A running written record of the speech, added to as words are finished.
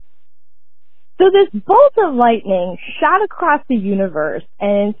So this bolt of lightning shot across the universe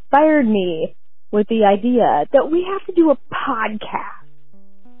and inspired me with the idea that we have to do a podcast.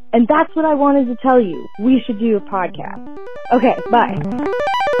 And that's what I wanted to tell you. We should do a podcast. Okay, bye.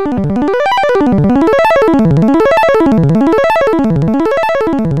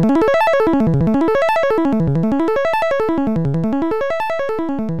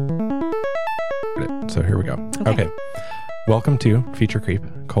 So here we go. Okay. Welcome to Feature Creep,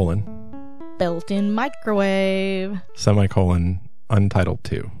 Built-in microwave. semicolon, Untitled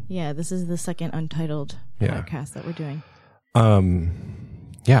 2. Yeah, this is the second Untitled podcast that we're doing.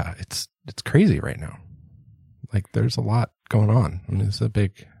 Yeah, it's crazy right now. Like, there's a lot going on. I mean, it's a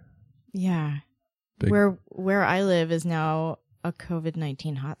big... Yeah. Where I live is now a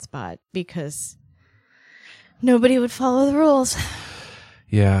COVID-19 hotspot because nobody would follow the rules.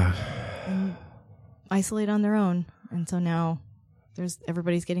 Yeah. And isolate on their own. And so now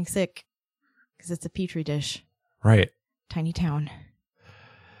everybody's getting sick because it's a petri dish. Right. Tiny town.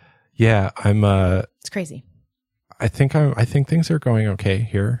 Yeah, it's crazy. I think things are going okay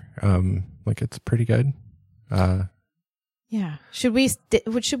here. Like, it's pretty good. Yeah. Should we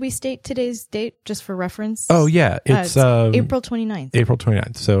state today's date just for reference? Oh yeah, it's April 29th. April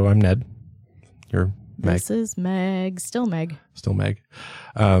 29th. So I'm Ned. You're Meg. This is Meg. Still Meg. Still Meg.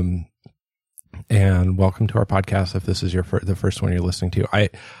 And welcome to our podcast. If this is the first one you're listening to,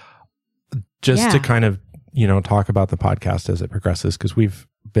 to kind of, talk about the podcast as it progresses, because I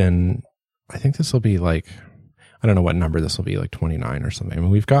think this will be like, I don't know what number this will be, like 29 or something. I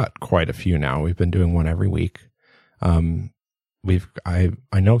mean, we've got quite a few now. We've been doing one every week. I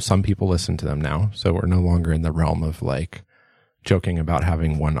know some people listen to them now, so we're no longer in the realm of like joking about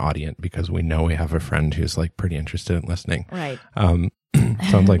having one audience, because we know we have a friend who's like pretty interested in listening. Right.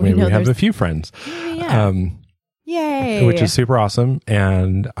 Sounds like maybe we have a few friends. Yeah. Yay. Which is super awesome.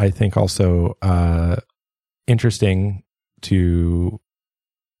 And I think also, interesting to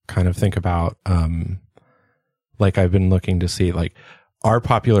kind of think about, like I've been looking to see, like, our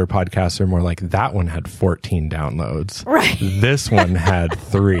popular podcasts are more like that one had 14 downloads. Right. This one had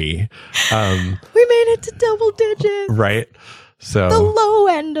 3. We made it to double digits. Right. So the low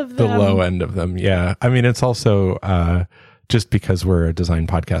end of them. Yeah. I mean, it's also, just because we're a design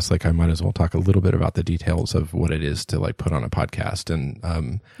podcast, like I might as well talk a little bit about the details of what it is to like put on a podcast.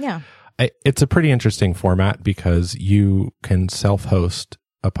 And, it's a pretty interesting format because you can self-host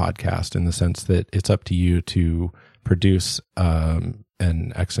a podcast in the sense that it's up to you to produce, an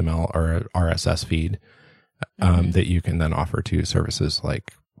XML or a RSS feed that you can then offer to services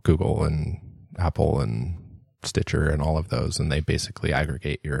like Google and Apple and Stitcher and all of those, and they basically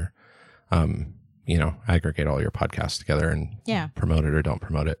aggregate your aggregate all your podcasts together and promote it or don't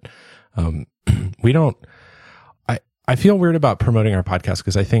promote it. I feel weird about promoting our podcast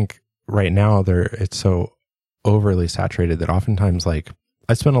because I think right now it's so overly saturated that oftentimes, like,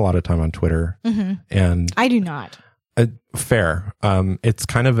 I spend a lot of time on Twitter, and I do not. Fair. It's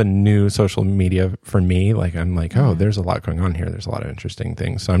kind of a new social media for me. Like, I'm like, there's a lot going on here. There's a lot of interesting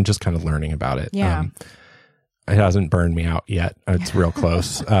things. So I'm just kind of learning about it. Yeah. It hasn't burned me out yet. It's real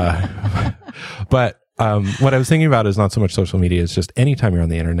close. But what I was thinking about is not so much social media. It's just anytime you're on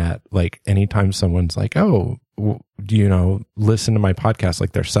the internet, like anytime someone's like, listen to my podcast,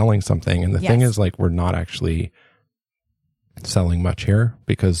 like they're selling something. And the thing is, like, we're not actually selling much here,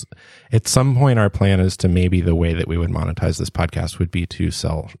 because at some point our plan is to maybe the way that we would monetize this podcast would be to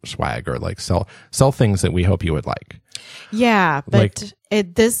sell swag or like sell things that we hope you would like. Yeah, but like,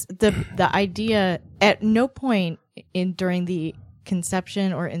 the idea at no point during the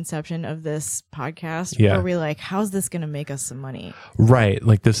conception or inception of this podcast were we like, how's this going to make us some money? Right.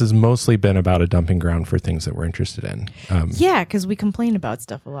 Like, this has mostly been about a dumping ground for things that we're interested in. Because we complain about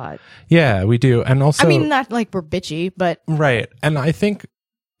stuff a lot. Yeah, we do. And also, I mean, not like we're bitchy, but right. And I think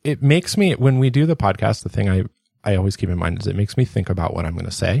it makes me, when we do the podcast, the thing I always keep in mind is it makes me think about what I'm going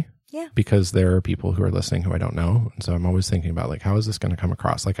to say. Yeah. Because there are people who are listening who I don't know. And so I'm always thinking about, like, how is this going to come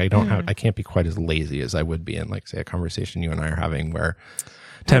across? Like, I can't be quite as lazy as I would be in, like, say, a conversation you and I are having where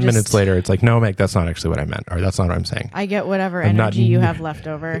 10 minutes later, it's like, no, Meg, that's not actually what I meant. Or that's not what I'm saying. I get whatever energy you have left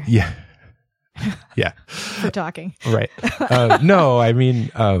over. Yeah. Yeah. For talking. Right. No, I mean,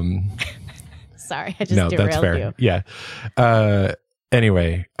 sorry, I just derailed you. Yeah.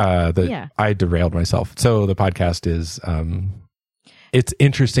 Anyway, I derailed myself. So the podcast is, it's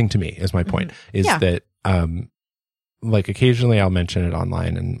interesting to me, is my point, is that, like, occasionally I'll mention it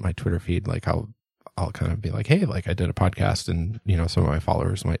online in my Twitter feed. Like, I'll kind of be like, hey, like, I did a podcast, and, some of my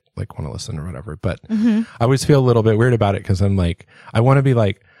followers might like want to listen or whatever. But I always feel a little bit weird about it, because I'm like, I want to be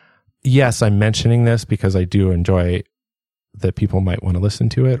like, yes, I'm mentioning this because I do enjoy that people might want to listen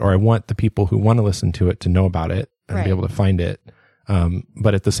to it, or I want the people who want to listen to it to know about it and be able to find it.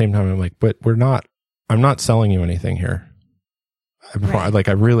 But at the same time, I'm like, but I'm not selling you anything here. Like,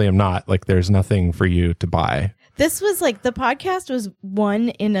 I really am not. Like, there's nothing for you to buy. This was like, the podcast was one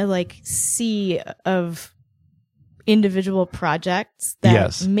in a like sea of individual projects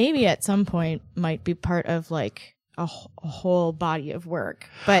that maybe at some point might be part of like a whole body of work.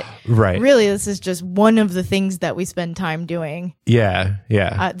 But really, this is just one of the things that we spend time doing. Yeah.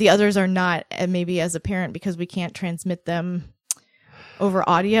 The others are not, maybe as a parent, because we can't transmit them over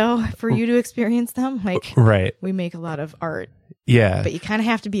audio for you to experience them. Like, we make a lot of art. Yeah. But you kind of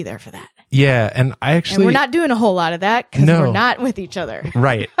have to be there for that. Yeah. And we're not doing a whole lot of that because we're not with each other.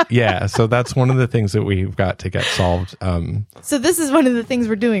 Right. Yeah. So that's one of the things that we've got to get solved. So this is one of the things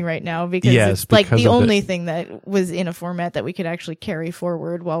we're doing right now because it's like the only thing that was in a format that we could actually carry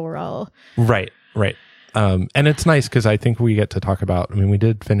forward while we're all. Right. And it's nice because I think we get to talk about, I mean, we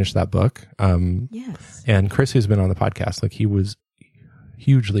did finish that book. Yes. And Chris, who's been on the podcast, like he was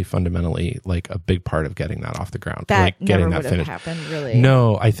hugely fundamentally like a big part of getting that off the ground. That like getting never that would have happened, really.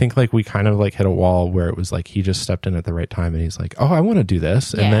 No, I think like we kind of like hit a wall where it was like he just stepped in at the right time and he's like, oh, I want to do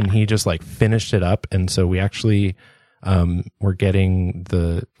this. And then he just like finished it up. And so we actually we're getting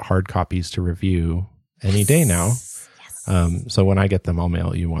the hard copies to review any day now. Yes. So when I get them, I'll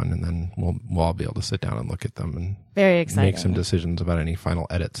mail you one, and then we'll all be able to sit down and look at them and very exciting. Make some decisions about any final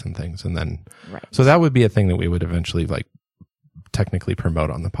edits and things. And then so that would be a thing that we would eventually like technically promote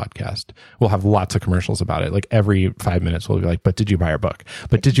on the podcast. We'll have lots of commercials about it. Like every 5 minutes we'll be like, but did you buy our book?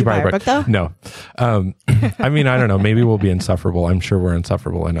 But did you buy our book though? No. I mean, I don't know. Maybe we'll be insufferable. I'm sure we're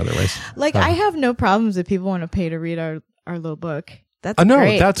insufferable in other ways. Like I have no problems if people want to pay to read our little book. That's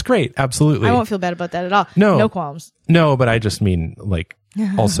great. That's great. Absolutely. I won't feel bad about that at all. No qualms. No, but I just mean like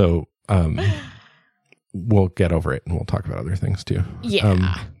also we'll get over it and we'll talk about other things too.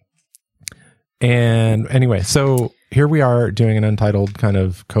 Yeah. And anyway, so here we are doing an untitled kind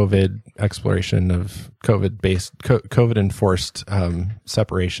of COVID exploration of COVID-based, COVID-enforced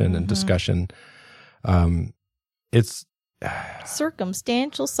separation and discussion. It's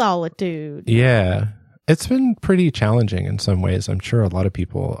circumstantial solitude. Yeah. It's been pretty challenging in some ways. I'm sure a lot of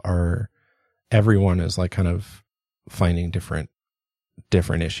people everyone is like kind of finding different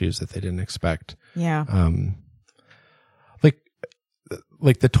issues that they didn't expect. Yeah.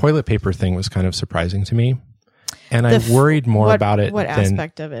 Like the toilet paper thing was kind of surprising to me. And I worried more about it. What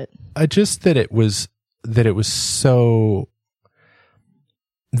aspect of it? Just that it was so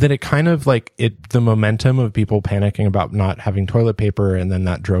that it kind of like the momentum of people panicking about not having toilet paper, and then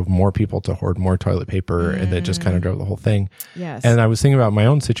that drove more people to hoard more toilet paper, and that just kind of drove the whole thing. Yes. And I was thinking about my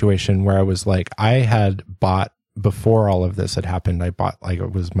own situation where I was like, I had bought, before all of this had happened, I bought, like,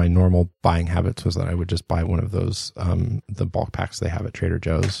 it was my normal buying habits was that I would just buy one of those, the bulk packs they have at Trader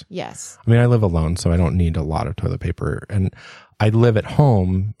Joe's. Yes. I mean, I live alone, so I don't need a lot of toilet paper, and I live at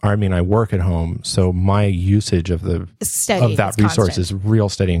home, or I mean, I work at home, so my usage of that resource is real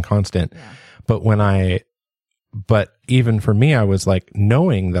steady and constant. Yeah. But even for me, I was like,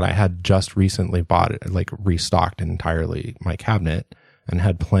 knowing that I had just recently bought it, like restocked entirely my cabinet and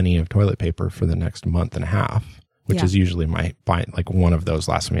had plenty of toilet paper for the next month and a half, which is usually my buying, like one of those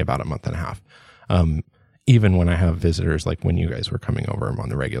lasts me about a month and a half. Even when I have visitors, like when you guys were coming over on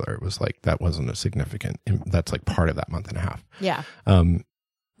the regular, it was like, that wasn't a significant, that's like part of that month and a half. Yeah.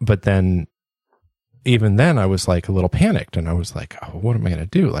 But then, even then I was like a little panicked, and I was like, oh, what am I going to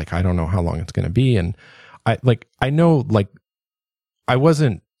do? Like, I don't know how long it's going to be. And I know, like, I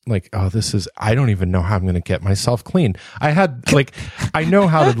wasn't like, oh, I don't even know how I'm going to get myself clean. I know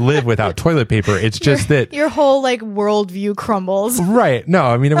how to live without toilet paper. It's just that your whole like worldview crumbles. Right. No,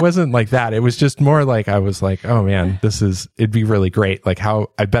 I mean, it wasn't like that. It was just more like, I was like, oh man, it'd be really great. Like,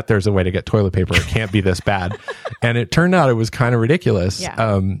 I bet there's a way to get toilet paper. It can't be this bad. And it turned out it was kind of ridiculous.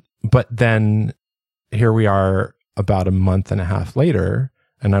 Yeah. But then here we are about a month and a half later,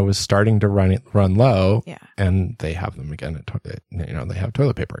 and I was starting to run low, and they have them again. They have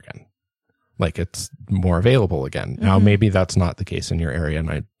toilet paper again. Like, it's more available again. Now, maybe that's not the case in your area,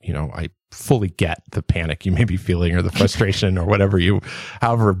 and I fully get the panic you may be feeling, or the frustration, or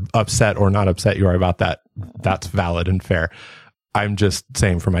however upset or not upset you are about that. That's valid and fair. I'm just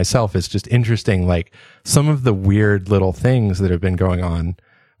saying for myself, it's just interesting, like some of the weird little things that have been going on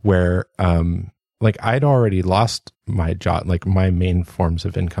where, like, I'd already lost my job, like my main forms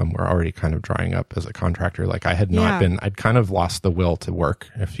of income were already kind of drying up as a contractor. Like I had not been, I'd kind of lost the will to work,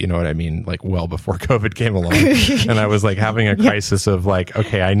 if you know what I mean, like well before COVID came along. And I was like having a crisis of like,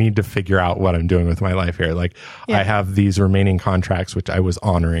 okay, I need to figure out what I'm doing with my life here. Like I have these remaining contracts, which I was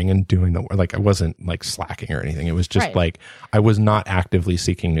honoring and doing the, like I wasn't like slacking or anything. It was just like, I was not actively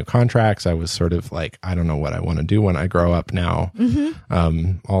seeking new contracts. I was sort of like, I don't know what I want to do when I grow up now.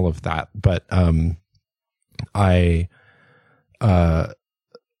 All of that. But,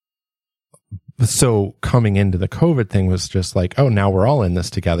 so coming into the COVID thing was just like, oh, now we're all in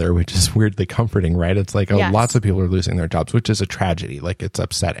this together, which is weirdly comforting, right? It's like, oh, lots of people are losing their jobs, which is a tragedy. Like it's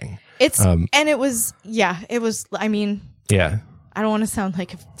upsetting. And it was, I mean, I don't want to sound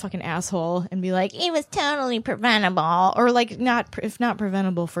like a fucking asshole and be like, it was totally preventable, or like if not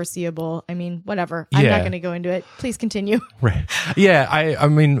preventable, foreseeable. I mean, whatever. I'm not going to go into it. Please continue. Right. Yeah. I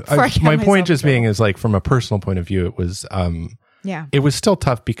mean, my point just being is like, from a personal point of view, it was, it was still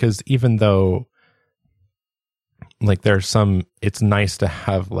tough because even though like it's nice to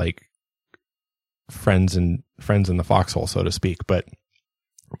have like friends in the foxhole, so to speak, but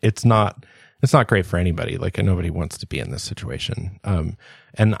it's not great for anybody. Like nobody wants to be in this situation.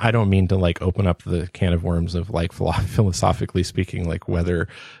 And I don't mean to like open up the can of worms of like philosophically speaking, like whether,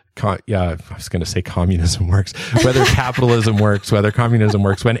 I was going to say communism works, whether capitalism works, whether communism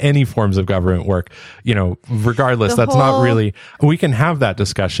works, when any forms of government work, you know, regardless, not really, we can have that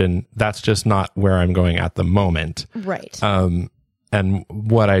discussion. That's just not where I'm going at the moment. Right. And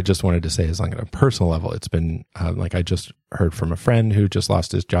what I just wanted to say is like on a personal level, it's been like I just heard from a friend who just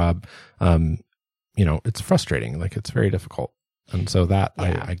lost his job. You know, it's frustrating. Like it's very difficult. And so that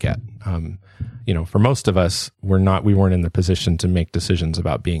I get, you know, for most of us, we weren't in the position to make decisions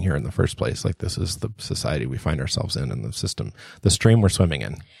about being here in the first place. Like this is the society we find ourselves in and the system, the stream we're swimming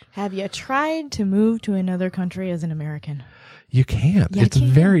in. Have you tried to move to another country as an American? You can't. It's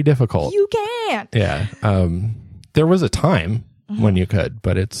very difficult. You can't. Yeah. There was a time when you could,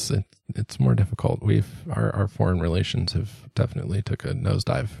 but it's more difficult. Our foreign relations have definitely took a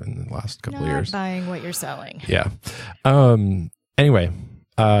nosedive in the last couple of years. Not buying what you're selling. Yeah. Anyway,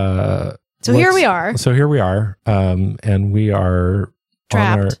 so here we are. And we are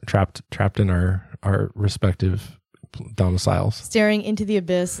trapped in our respective domiciles, staring into the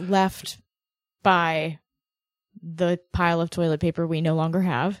abyss left by the pile of toilet paper we no longer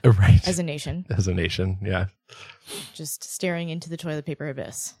have as a nation. Yeah. Just staring into the toilet paper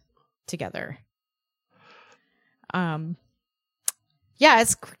abyss together.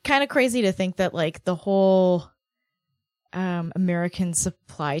 It's kind of crazy to think that like the whole American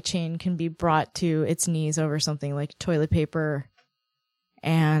supply chain can be brought to its knees over something like toilet paper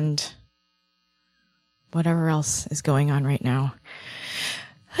and whatever else is going on right now.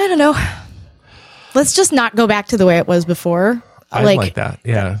 I don't know. Let's just not go back to the way it was before. I like that.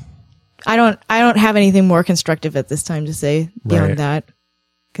 Yeah. I don't have anything more constructive at this time to say beyond that,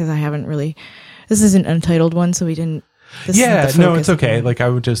 because I haven't really. This is an untitled one, so we didn't. No, it's okay. Like I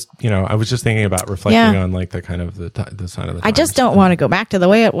was just thinking about reflecting on like the kind of the sign of the times. I just don't want to go back to the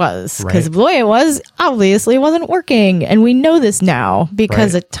way it was, because the way it was obviously wasn't working, and we know this now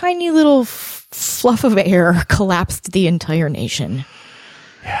because a tiny little fluff of air collapsed the entire nation.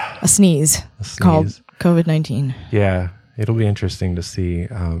 Yeah, a sneeze called COVID-19. Yeah, it'll be interesting to see.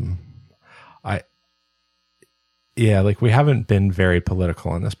 Like we haven't been very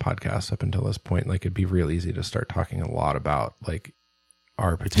political on this podcast up until this point. Like it'd be real easy to start talking a lot about like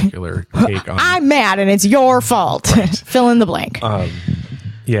our particular take on. I'm mad and it's your fault. Fill in the blank.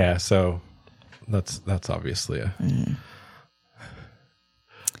 So that's obviously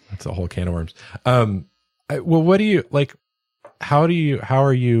that's a whole can of worms. What do you like?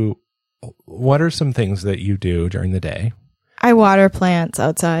 What are some things that you do during the day? I water plants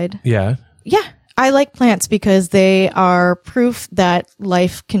outside. Yeah. Yeah. I like plants because they are proof that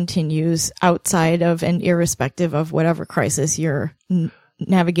life continues outside of and irrespective of whatever crisis you're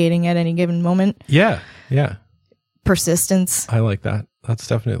navigating at any given moment. Yeah. Yeah. Persistence. I like that. That's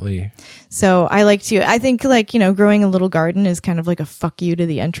definitely. So I think like, growing a little garden is kind of like a fuck you to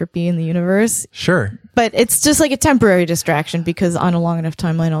the entropy in the universe. Sure. But it's just like a temporary distraction because on a long enough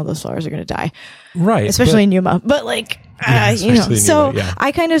timeline, all those flowers are going to die. Right. Especially in Yuma. But like, so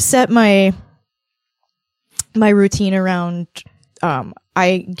I kind of set my routine around,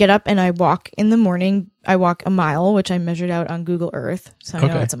 I get up and I walk in the morning. I walk a mile, which I measured out on Google Earth. So I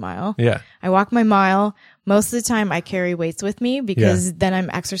know it's a mile. Yeah. I walk my mile. Most of the time I carry weights with me because then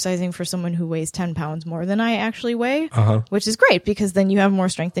I'm exercising for someone who weighs 10 pounds more than I actually weigh, which is great because then you have more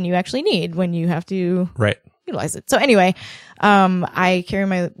strength than you actually need when you have to utilize it. So anyway, I carry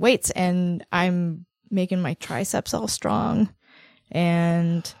my weights and I'm making my triceps all strong.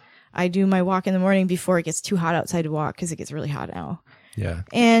 And I do my walk in the morning before it gets too hot outside to walk, because it gets really hot now. Yeah.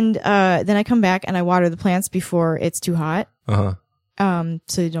 And then I come back and I water the plants before it's too hot. Uh-huh.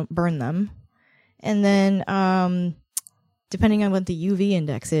 So you don't burn them. And then depending on what the UV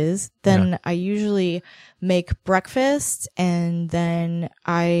index is, then I usually make breakfast, and then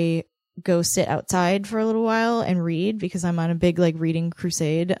I go sit outside for a little while and read, because I'm on a big like reading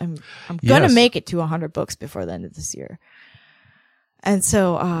crusade. I'm gonna make it to 100 books before the end of this year. And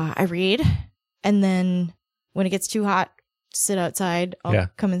so I read, and then when it gets too hot to sit outside, I'll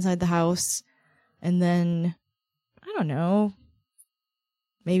come inside the house, and then I don't know,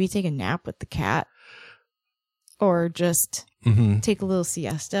 maybe take a nap with the cat. Or just take a little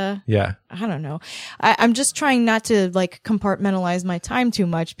siesta. Yeah. I don't know. I'm just trying not to like compartmentalize my time too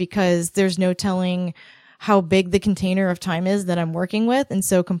much, because there's no telling how big the container of time is that I'm working with. And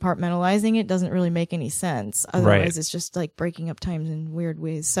so compartmentalizing it doesn't really make any sense. Otherwise, it's just like breaking up times in weird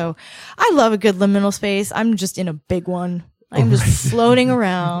ways. So I love a good liminal space. I'm just in a big one. I'm just floating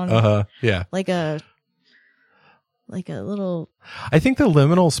around. Yeah. Like a little. I think the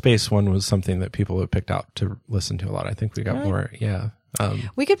liminal space one was something that people have picked out to listen to a lot. I think we got more. Yeah.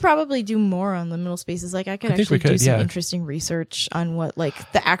 We could probably do more on liminal spaces. Like I could actually do some interesting research on what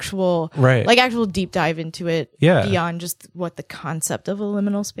like the actual, like actual deep dive into it beyond just what the concept of a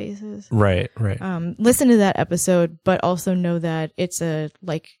liminal space is. Right. Listen to that episode, but also know that it's a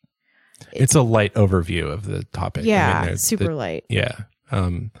light overview of the topic. Yeah. I mean, super light. Yeah.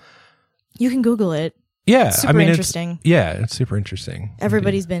 You can Google it. Yeah, super interesting. It's super interesting.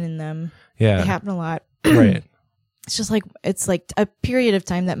 Everybody's been in them. Yeah, they happen a lot. Right. It's just like a period of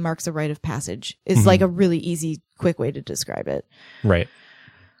time that marks a rite of passage. It's like a really easy, quick way to describe it. Right.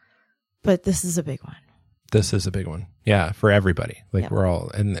 But this is a big one. This is a big one. Yeah, for everybody. Like we're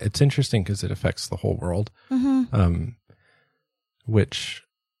all, and it's interesting because it affects the whole world. Which,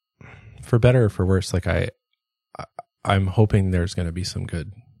 for better or for worse, like I'm hoping there's going to be some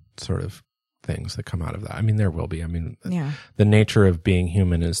good sort of things that come out of that. I mean, there will be. I mean, the nature of being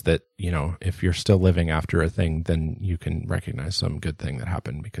human is that, you know, if you're still living after a thing, then you can recognize some good thing that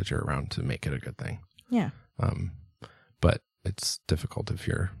happened because you're around to make it a good thing. Yeah. But it's difficult if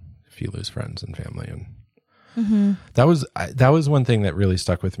you lose friends and family. And that was one thing that really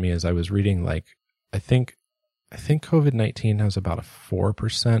stuck with me as I was reading, like, I think COVID-19 has about a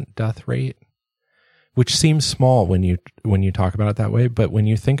 4% death rate, which seems small when you talk about it that way. But when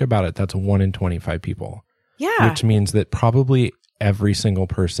you think about it, that's 1 in 25 people. Yeah. Which means that probably every single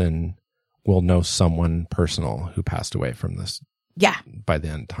person will know someone personal who passed away from this. Yeah. By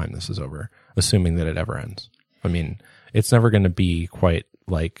the time this is over, assuming that it ever ends. I mean, it's never going to be quite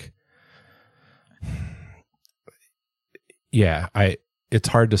like, it's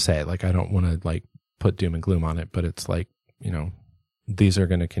hard to say. Like, I don't want to like put doom and gloom on it, but it's like, you know, these are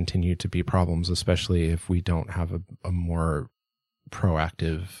going to continue to be problems, especially if we don't have a more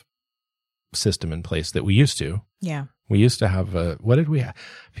proactive system in place that we used to. Yeah. We used to have what did we have?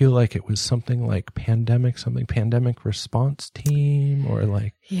 I feel like it was something like pandemic response team, or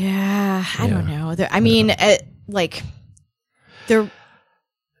like. Yeah. I don't know.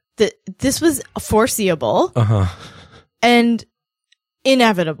 This was foreseeable and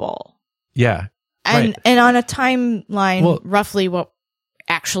inevitable. Yeah. And on a timeline, roughly what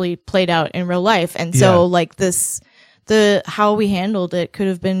actually played out in real life. And so like how we handled it could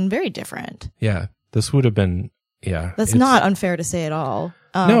have been very different. Yeah. This would have been, That's not unfair to say at all.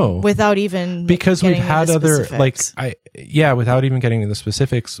 No. Without even because we've had other, specifics. Without even getting into the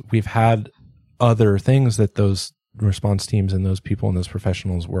specifics, we've had other things that those response teams and those people and those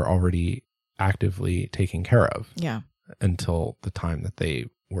professionals were already actively taking care of. Yeah. Until the time that they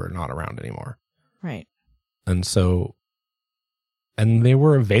were not around anymore. Right. And so, and they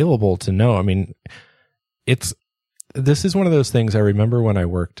were available to know. I mean, this is one of those things I remember when I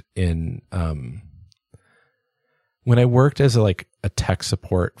worked as a tech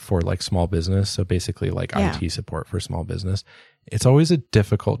support for like small business. So basically like IT support for small business. It's always a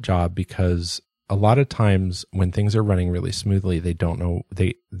difficult job because a lot of times when things are running really smoothly, they don't know,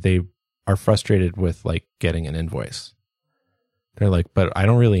 they are frustrated with like getting an invoice. They're like, but I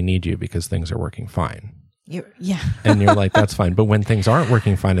don't really need you because things are working fine. And you're like, that's fine. But when things aren't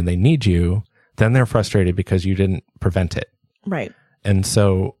working fine and they need you, then they're frustrated because you didn't prevent it. Right. And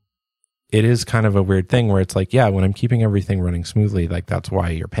so it is kind of a weird thing where it's like, when I'm keeping everything running smoothly, like that's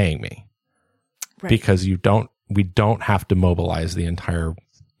why you're paying me. Right. Because we don't have to mobilize the entire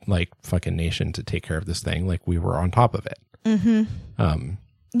like fucking nation to take care of this thing. Like we were on top of it. Mm-hmm.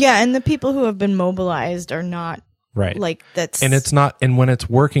 And the people who have been mobilized are not Right. Like that's, and it's not, and when it's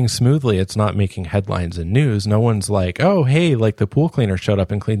working smoothly, it's not making headlines and news. No one's like, oh, hey, like the pool cleaner showed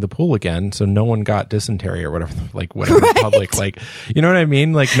up and cleaned the pool again. So no one got dysentery or whatever, like whatever right. public, like, you know what I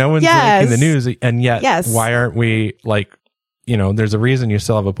mean? Like no one's making the news. And yet why aren't we like, you know, there's a reason you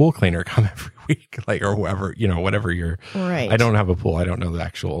still have a pool cleaner come every week, like, or whoever, you know, whatever you're, right. I don't have a pool. I don't know the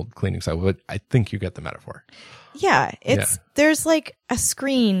actual cleaning side, but I think you get the metaphor. Yeah. There's like a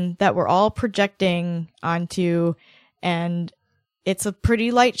screen that we're all projecting onto, and it's a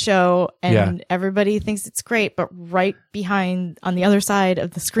pretty light show, and everybody thinks it's great, but right behind on the other side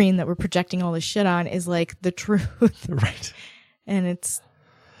of the screen that we're projecting all this shit on is like the truth. Right. And it's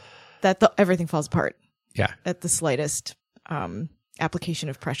that everything falls apart. Yeah. At the slightest application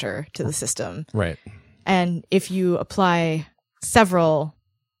of pressure to the system. Right. And if you apply several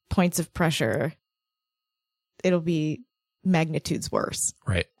points of pressure, it'll be magnitudes worse.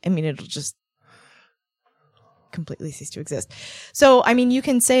 Right. I mean, it'll just completely cease to exist. So, I mean, you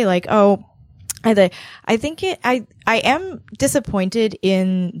can say like, oh, I am disappointed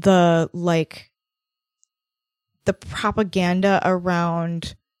in the propaganda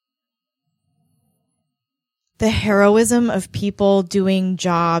around the heroism of people doing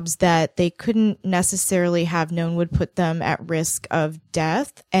jobs that they couldn't necessarily have known would put them at risk of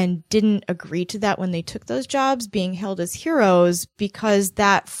death, and didn't agree to that when they took those jobs, being held as heroes, because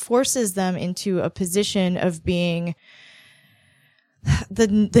that forces them into a position of being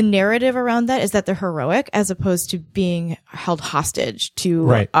the narrative around that is that they're heroic as opposed to being held hostage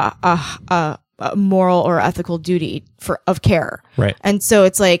to a moral or ethical duty of care. Right. And so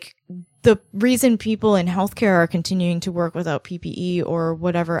it's like, the reason people in healthcare are continuing to work without PPE or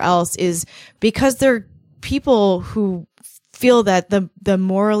whatever else is because they're people who feel that the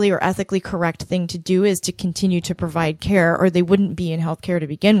morally or ethically correct thing to do is to continue to provide care, or they wouldn't be in healthcare to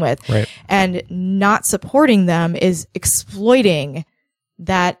begin with. Right. And not supporting them is exploiting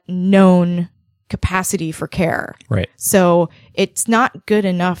that known capacity for care. Right. So it's not good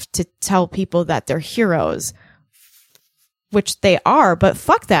enough to tell people that they're heroes, which they are, but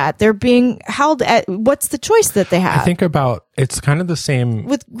fuck that. They're being held at, what's the choice that they have? I think about, it's kind of the same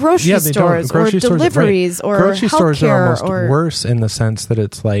with grocery stores or deliveries or grocery stores are almost or worse in the sense that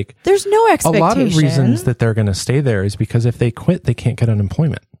it's like, there's no expectation. A lot of reasons that they're going to stay there is because if they quit, they can't get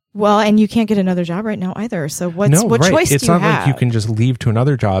unemployment. Well, and you can't get another job right now either. So what choice do you have? It's not like you can just leave to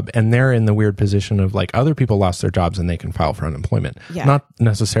another job, and they're in the weird position of like other people lost their jobs and they can file for unemployment. Yeah. Not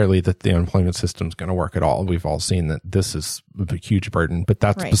necessarily that the unemployment system's going to work at all. We've all seen that this is a huge burden, but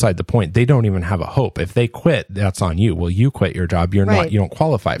that's beside the point. They don't even have a hope. If they quit, that's on you. Well, you quit your job. You're not, you don't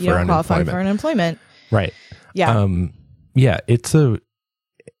qualify for unemployment. Qualify for unemployment. Right. Yeah. It's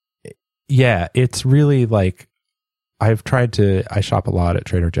really like, I shop a lot at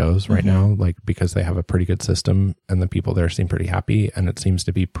Trader Joe's right now, like because they have a pretty good system and the people there seem pretty happy, and it seems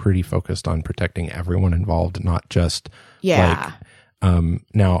to be pretty focused on protecting everyone involved, not just now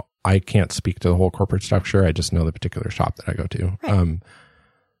I can't speak to the whole corporate structure. I just know the particular shop that I go to. Right.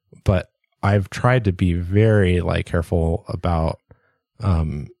 But I've tried to be very like careful about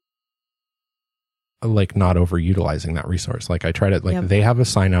like not overutilizing that resource. Like I try to they have a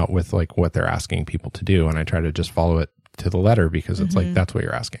sign out with like what they're asking people to do, and I try to just follow it to the letter because it's like, that's what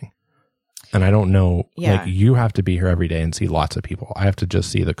you're asking. And I don't know, like you have to be here every day and see lots of people. I have to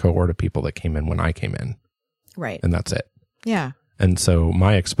just see the cohort of people that came in when I came in. Right. And that's it. Yeah. And so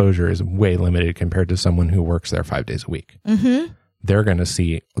my exposure is way limited compared to someone who works there 5 days a week. Mm-hmm. They're going to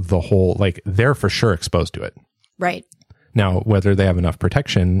see the whole, like they're for sure exposed to it. Right. Now, whether they have enough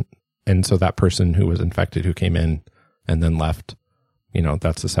protection, and so that person who was infected who came in and then left, you know,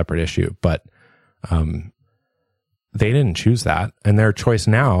 that's a separate issue. But they didn't choose that. And their choice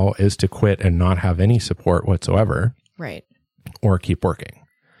now is to quit and not have any support whatsoever. Right. Or keep working.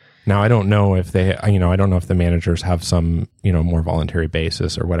 Now, I don't know if they, I don't know if the managers have some, more voluntary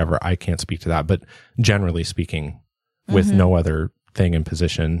basis or whatever. I can't speak to that. But generally speaking, with no other thing in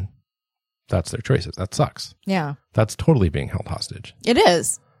position, that's their choices. That sucks. Yeah. That's totally being held hostage. It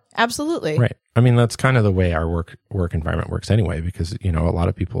is. Absolutely. Right. I mean, that's kind of the way our work environment works anyway, because, a lot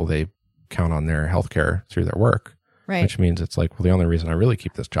of people, they count on their healthcare through their work. Right. Which means it's like, well, the only reason I really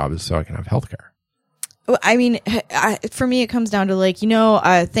keep this job is so I can have healthcare. I mean, for me, it comes down to like,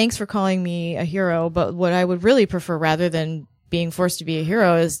 thanks for calling me a hero, but what I would really prefer rather than being forced to be a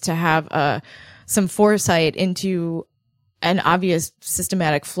hero is to have some foresight into an obvious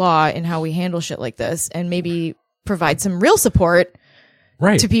systematic flaw in how we handle shit like this, and maybe provide some real support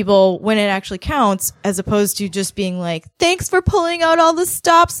to people when it actually counts, as opposed to just being like, thanks for pulling out all the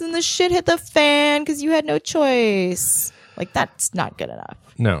stops and the shit hit the fan because you had no choice. Like, that's not good enough.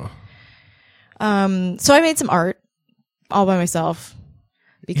 No. So I made some art all by myself.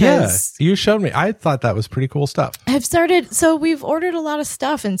 Because you showed me. I thought that was pretty cool stuff. So we've ordered a lot of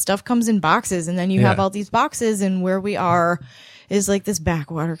stuff, and stuff comes in boxes, and then you have all these boxes, and where we are is like this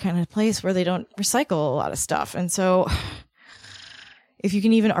backwater kind of place where they don't recycle a lot of stuff. And so if you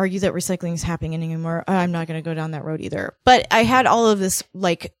can even argue that recycling is happening anymore, I'm not going to go down that road either. But I had all of this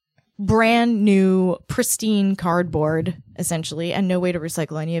like brand new pristine cardboard essentially, and no way to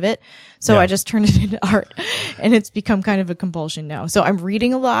recycle any of it. So I just turned it into art, and it's become kind of a compulsion now. So I'm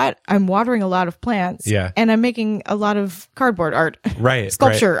reading a lot, I'm watering a lot of plants, and I'm making a lot of cardboard art,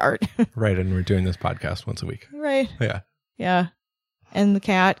 sculpture art. Right. And we're doing this podcast once a week. Right. Yeah. And the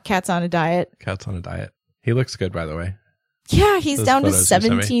cat's on a diet. He looks good, by the way. Yeah, he's down to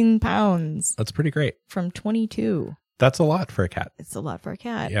 17 pounds. That's pretty great. From 22. That's a lot for a cat. It's a lot for a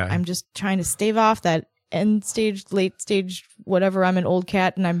cat. Yeah. I'm just trying to stave off that end stage, late stage, whatever. I'm an old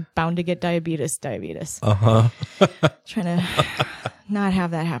cat and I'm bound to get diabetes. Uh-huh. Trying to not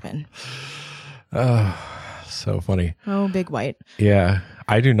have that happen. Oh, so funny. Oh, big white. Yeah.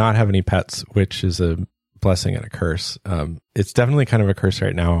 I do not have any pets, which is a blessing and a curse. It's definitely kind of a curse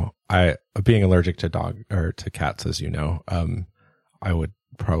right now. Being allergic to cats, as you know, I would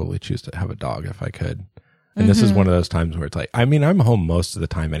probably choose to have a dog if I could. And this is one of those times where it's like, I mean, I'm home most of the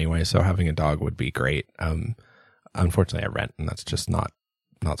time anyway, so having a dog would be great. Unfortunately, I rent, and that's just not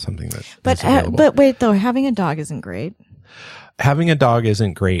something that. But wait, though, having a dog isn't great. Having a dog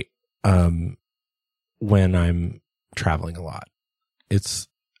isn't great when I'm traveling a lot. It's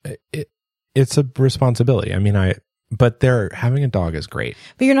a responsibility. I mean, having a dog is great.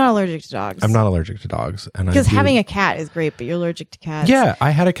 But you're not allergic to dogs. I'm not allergic to dogs. Because having a cat is great, but you're allergic to cats. Yeah, I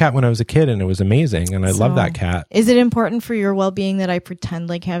had a cat when I was a kid, and it was amazing, and I love that cat. Is it important for your well-being that I pretend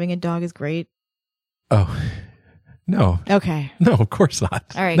like having a dog is great? Oh, no. Okay. No, of course not.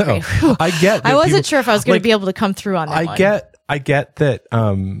 All right, no. great. I get that I wasn't sure if I was going to be able to come through on that one. I get that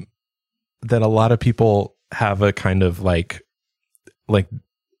that a lot of people have a kind of like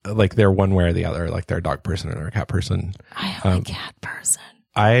they're one way or the other, like they're a dog person or a cat person. I am a cat person.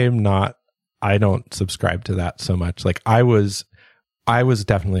 I don't subscribe to that so much. Like I was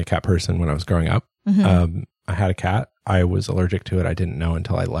definitely a cat person when I was growing up. I had a cat. I was allergic to it. I didn't know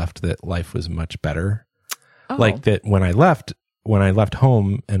until I left that life was much better. Oh. Like that when I left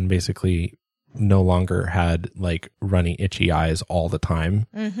home and basically no longer had like runny, itchy eyes all the time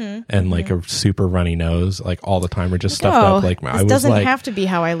and like a super runny nose, like all the time, or just stuffed up. Like I was doesn't have to be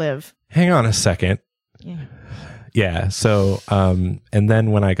how I live. Hang on a second. Yeah. So, and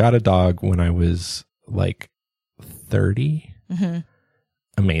then when I got a dog when I was like 30,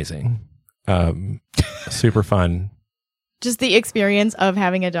 amazing. Super fun. Just the experience of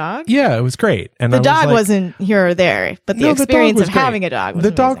having a dog? Yeah, it was great. And the dog wasn't here or there, but the experience of having a dog was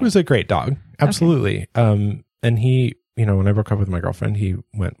amazing. Dog was a great dog. Absolutely. Okay. And he, when I broke up with my girlfriend, he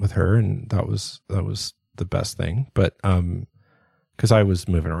went with her, and that was the best thing. But because I was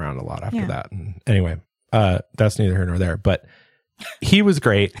moving around a lot after that. And anyway, that's neither here nor there. But he was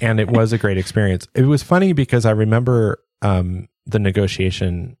great, and it was a great experience. It was funny because I remember the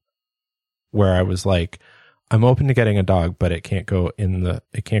negotiation where I was like, I'm open to getting a dog, but it can't go in the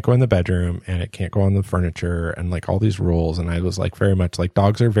bedroom, and it can't go on the furniture, and like all these rules. And I was like, very much like,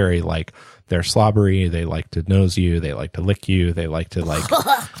 dogs are very like, they're slobbery. They like to nose you. They like to lick you. They like to like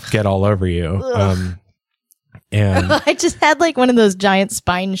get all over you. And I just had like one of those giant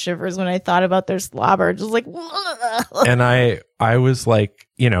spine shivers when I thought about their slobber. Just like, and I was like,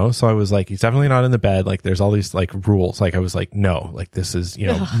 so I was like, he's definitely not in the bed. Like there's all these like rules. Like I was like, no, like this is,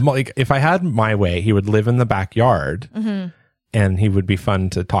 like if I had my way, he would live in the backyard and he would be fun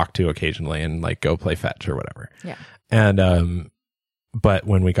to talk to occasionally and like go play fetch or whatever. Yeah. And, but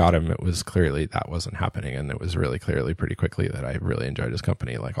when we got him, it was clearly that wasn't happening. And it was really clearly pretty quickly that I really enjoyed his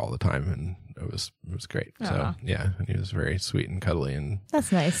company like all the time. And it was great. Aww. So yeah. And he was very sweet and cuddly, and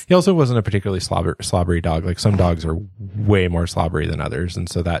that's nice. He also wasn't a particularly slobbery dog. Like some dogs are way more slobbery than others. And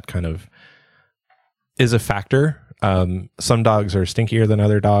so that kind of is a factor. Some dogs are stinkier than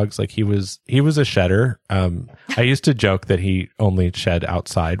other dogs. Like he was a shedder. I used to joke that he only shed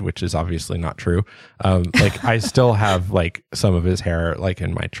outside, which is obviously not true. Like I still have like some of his hair like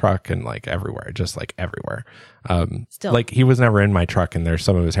in my truck and like everywhere, just like everywhere. Still. Like he was never in my truck, and there's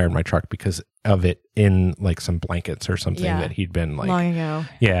some of his hair in my truck because of it in like some blankets or something that he'd been like long ago.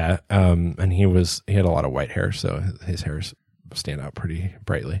 Yeah. And he had a lot of white hair, so his hairs stand out pretty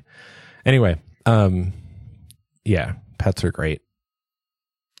brightly. Anyway, yeah, pets are great.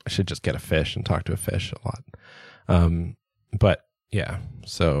 I should just get a fish and talk to a fish a lot. But yeah,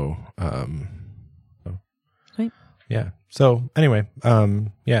 so, Sweet. yeah. So anyway,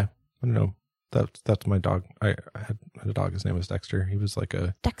 yeah, I don't know. That's my dog. I had a dog. His name was Dexter. He was like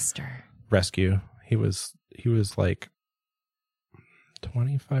a Dexter rescue. He was like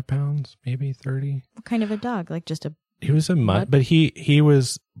 25 pounds, maybe 30. What kind of a dog? Like just a... He was a mutt, but he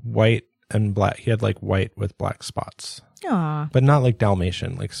was white and black. He had like white with black spots. Aww. But not like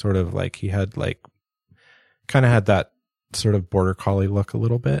Dalmatian, like sort of like he had like kind of had that sort of border collie look a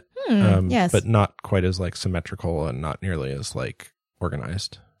little bit. Yes. But not quite as like symmetrical and not nearly as like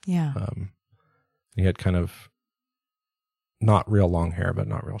organized. Yeah. He had kind of not real long hair, but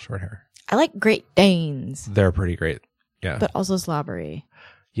not real short hair. I like Great Danes. They're pretty great. Yeah. But also slobbery.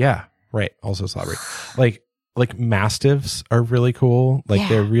 Yeah. Right. Also slobbery. Like Mastiffs are really cool. Like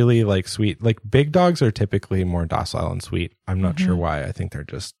they're really like sweet. Like big dogs are typically more docile and sweet. I'm not sure why. I think that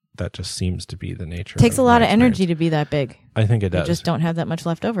just seems to be the nature. Takes a lot of energy to be that big. I think it does. You just don't have that much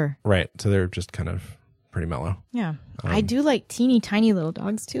left over. Right. So they're just kind of pretty mellow. Yeah. I do like teeny tiny little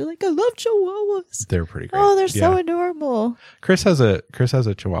dogs too. Like I love Chihuahuas. They're pretty great. Oh, they're so adorable. Chris has a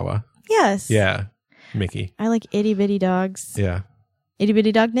Chihuahua. Yes. Yeah. Mickey. I like itty bitty dogs. Yeah. Itty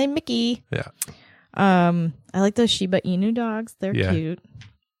bitty dog named Mickey. Yeah. I like those Shiba Inu dogs. They're cute.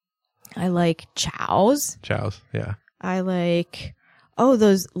 I like chows. Chows. Yeah. I like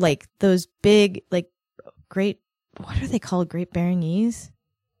those big like great, what are they called? Great Beringese?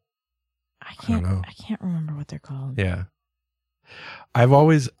 I can't remember what they're called. Yeah. I've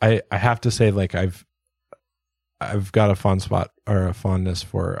always I have to say like I've got a fond spot or a fondness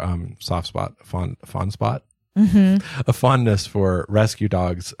for soft spot, fond spot. Mm-hmm. A fondness for rescue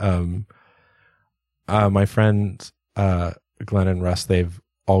dogs. My friends Glenn and Russ, they've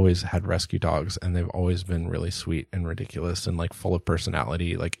always had rescue dogs and they've always been really sweet and ridiculous and like full of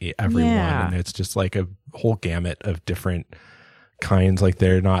personality, like everyone. And it's just like a whole gamut of different kinds. Like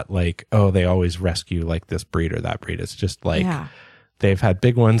they're not like, oh, they always rescue like this breed or that breed. It's just like they've had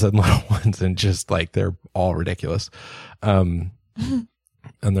big ones and little ones and just like they're all ridiculous. And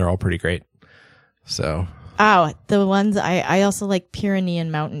they're all pretty great. So the ones I also like Pyrenean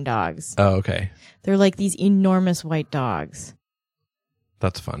mountain dogs. Oh, okay. They're like these enormous white dogs.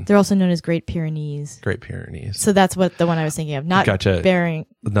 That's fun. They're also known as Great Pyrenees. Great Pyrenees. So that's what the one I was thinking of. Not Bering.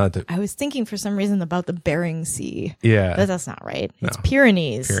 I was thinking for some reason about the Bering Sea. Yeah. But that's not right. No. It's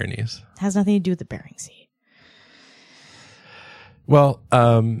Pyrenees. It has nothing to do with the Bering Sea. Well,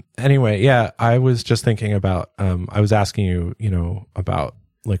 anyway, yeah, I was just thinking about, I was asking you, about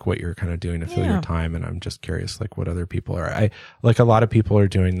like what you're kind of doing to fill your time. And I'm just curious, like what other people are. Like a lot of people are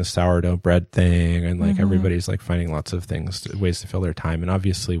doing the sourdough bread thing and like everybody's like finding lots of ways to fill their time. And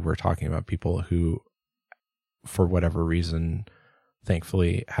obviously we're talking about people who, for whatever reason,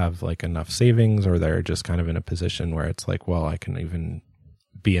 thankfully have like enough savings or they're just kind of in a position where it's like, well, I can even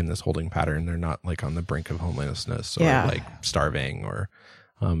be in this holding pattern. They're not like on the brink of homelessness or like starving or,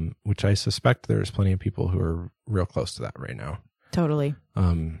 which I suspect there's plenty of people who are real close to that right now. Totally.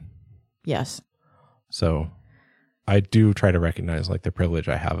 Yes. So I do try to recognize like the privilege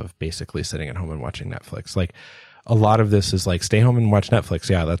I have of basically sitting at home and watching Netflix. Like a lot of this is like stay home and watch Netflix.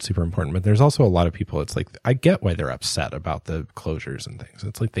 Yeah, that's super important. But there's also a lot of people, it's like, I get why they're upset about the closures and things.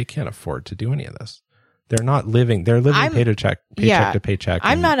 It's like they can't afford to do any of this. They're living paycheck to paycheck.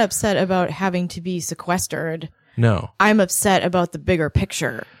 I'm not upset about having to be sequestered. No. I'm upset about the bigger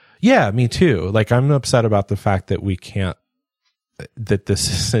picture. Yeah, me too. Like I'm upset about the fact that we can't, that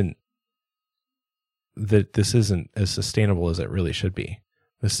this isn't as sustainable as it really should be.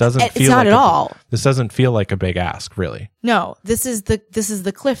 This doesn't feel not at all. This doesn't feel like a big ask, really. No, this is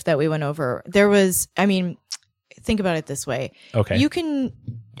the cliff that we went over. Think about it this way. Okay. You can,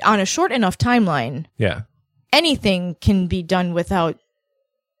 on a short enough timeline, anything can be done without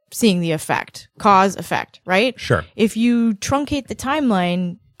seeing the effect, cause effect, right? Sure. If you truncate the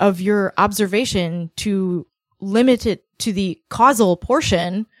timeline of your observation to limit it to the causal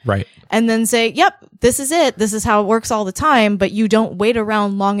portion, right, and then say, yep, this is it. This is how it works all the time, but you don't wait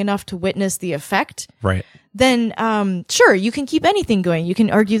around long enough to witness the effect. Right. Then, sure, you can keep anything going. You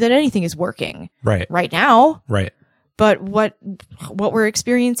can argue that anything is working. Right now. Right. But what we're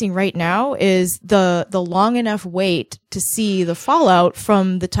experiencing right now is the long enough wait to see the fallout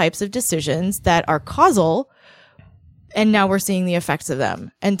from the types of decisions that are causal, and now we're seeing the effects of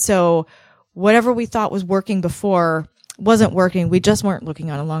them. And so whatever we thought was working before wasn't working. We just weren't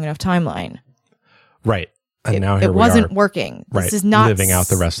looking on a long enough timeline. Right. And now here it wasn't working. Right. This is not living out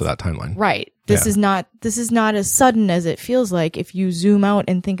the rest of that timeline. Right. This is not as sudden as it feels like if you zoom out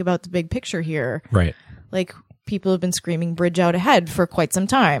and think about the big picture here. Right. Like people have been screaming bridge out ahead for quite some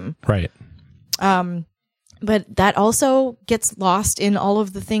time. Right. But that also gets lost in all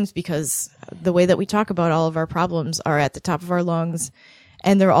of the things because the way that we talk about all of our problems are at the top of our lungs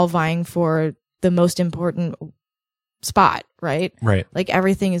and they're all vying for the most important spot, right? Right. Like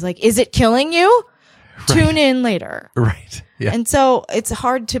everything is like, is it killing you? Right. Tune in later. Right. Yeah. And so it's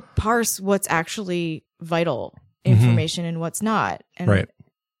hard to parse what's actually vital information and what's not. And right.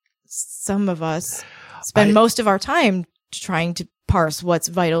 some of us spend most of our time trying to parse what's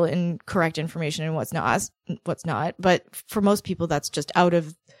vital and correct information and what's not. But for most people, that's just out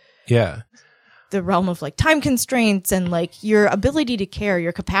of the realm of like time constraints, and like your ability to care,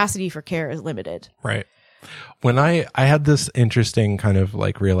 your capacity for care is limited. Right. When I had this interesting kind of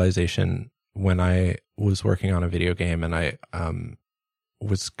like realization when I was working on a video game, and I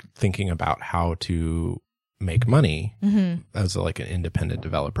was thinking about how to make money as like an independent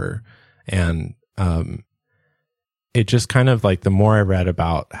developer. And it just kind of like, the more I read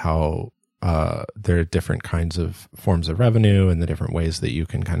about how there are different kinds of forms of revenue and the different ways that you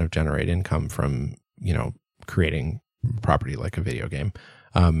can kind of generate income from, you know, creating property like a video game,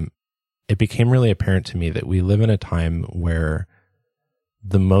 it became really apparent to me that we live in a time where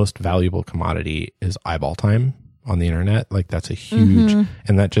the most valuable commodity is eyeball time on the internet. Like that's a huge,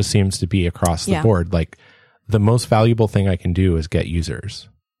 and that just seems to be across the board. Like the most valuable thing I can do is get users.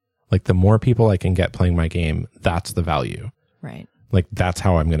 Like the more people I can get playing my game, that's the value. Right. Like that's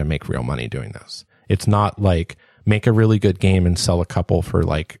how I'm going to make real money doing this. It's not like make a really good game and sell a couple for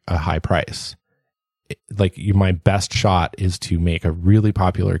like a high price. My best shot is to make a really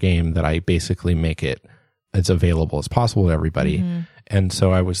popular game that I basically make it as available as possible to everybody. And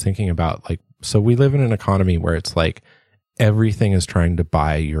so I was thinking about like, so we live in an economy where it's like everything is trying to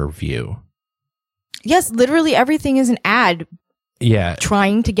buy your view. Yes, literally everything is an ad. Yeah.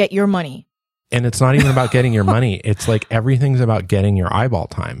 Trying to get your money. And it's not even about getting your money. It's like everything's about getting your eyeball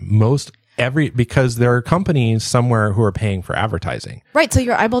time. Because there are companies somewhere who are paying for advertising. Right. So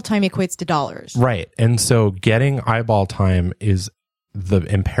your eyeball time equates to dollars. Right. And so getting eyeball time is the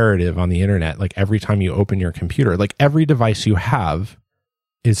imperative on the internet. Like every time you open your computer, like every device you have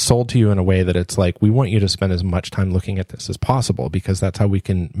is sold to you in a way that it's like, we want you to spend as much time looking at this as possible because that's how we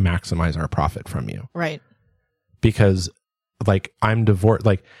can maximize our profit from you. Right. Because like I'm divorced,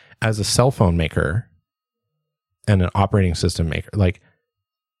 like as a cell phone maker and an operating system maker, like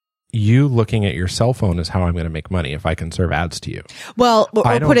you looking at your cell phone is how I'm going to make money if I can serve ads to you. Well,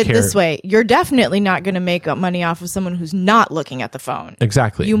 I'll put it this way. You're definitely not going to make money off of someone who's not looking at the phone.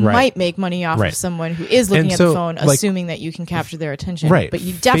 Exactly. You might make money off of someone who is looking at the phone, assuming that you can capture their attention. Right. But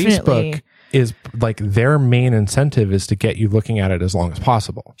you definitely... Facebook is like their main incentive is to get you looking at it as long as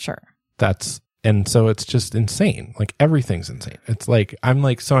possible. Sure. And so it's just insane. Like everything's insane. It's like, I'm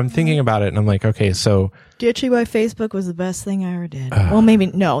thinking about it and I'm like, okay, so. Ditching my Facebook was the best thing I ever did. Well, maybe,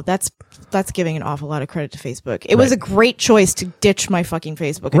 no, that's giving an awful lot of credit to Facebook. It was a great choice to ditch my fucking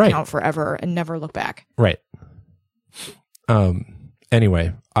Facebook account forever and never look back. Right.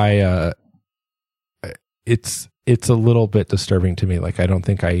 Anyway, it's a little bit disturbing to me. Like, I don't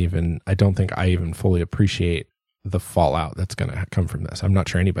think I even fully appreciate the fallout that's going to come from this. I'm not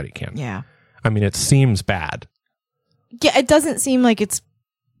sure anybody can. Yeah. I mean, it seems bad. Yeah, it doesn't seem like it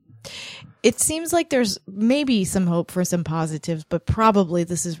seems like there's maybe some hope for some positives, but probably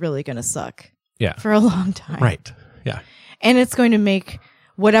this is really going to suck. Yeah. For a long time. Right. Yeah. And it's going to make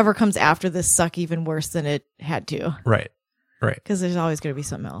whatever comes after this suck even worse than it had to. Right. Right. Because there's always going to be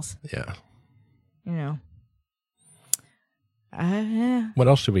something else. Yeah. You know. What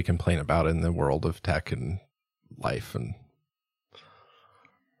else should we complain about in the world of tech and life and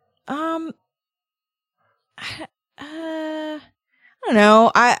I don't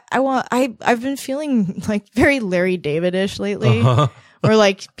know. I've been feeling like very Larry David-ish lately, where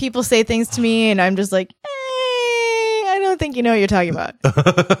like people say things to me and I'm just like, I don't think you know what you're talking about.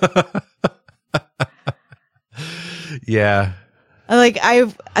 Yeah. Like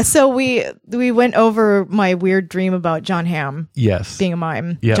so we went over my weird dream about John Hamm. Yes. Being a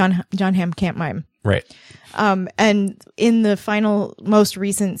mime. Yep. John Hamm can't mime. Right. And in the most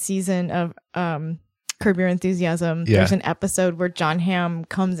recent season of Curb Your Enthusiasm, there's an episode where John Hamm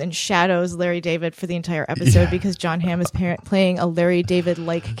comes and shadows Larry David for the entire episode because John Hamm is playing a Larry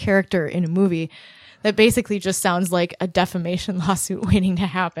David-like character in a movie that basically just sounds like a defamation lawsuit waiting to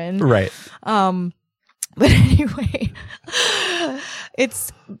happen. Right. But anyway,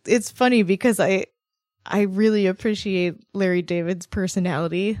 it's funny because I really appreciate Larry David's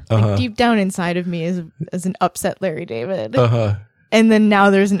personality. Like deep down inside of me is an upset Larry David. And then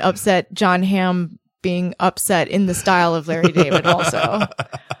now there's an upset John Hamm being upset in the style of Larry David also.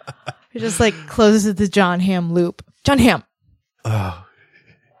 It just like closes the John Hamm loop. John Hamm. Oh.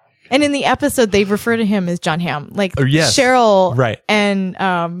 And in the episode they refer to him as John Hamm. Like yes. Cheryl right. and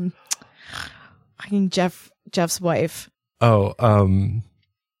I think Jeff's wife. Oh,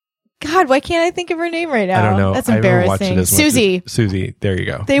 God, why can't I think of her name right now? I don't know. That's embarrassing. Susie. Susie. There you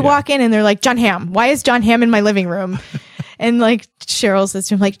go. They walk in and they're like, John Hamm. Why is John Hamm in my living room? And like Cheryl says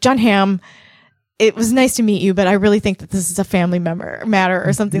to him, like, John Hamm, it was nice to meet you, but I really think that this is a family matter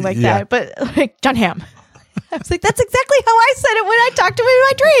or something like that. But like, John Hamm. I was like, that's exactly how I said it when I talked to him in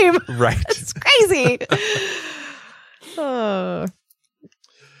my dream. Right. It's crazy.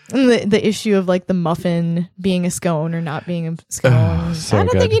 And the issue of like the muffin being a scone or not being a scone. So I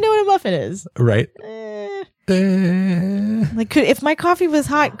don't think you know what a muffin is. Right. Like, if my coffee was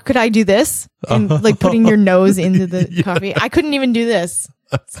hot, could I do this? And like putting your nose into the coffee. I couldn't even do this.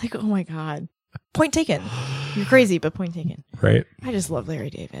 It's like, oh my God. Point taken. You're crazy, but point taken. Right. I just love Larry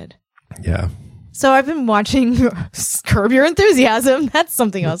David. Yeah. So I've been watching Curb Your Enthusiasm. That's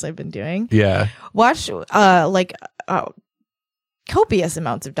something else I've been doing. Yeah. Watch copious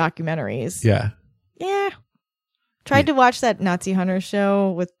amounts of documentaries. Yeah. Yeah. Tried to watch that Nazi Hunter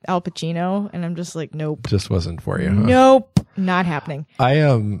show with Al Pacino, and I'm just like, nope. Just wasn't for you. Huh? Nope. Not happening.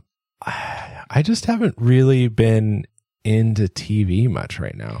 I just haven't really been into TV much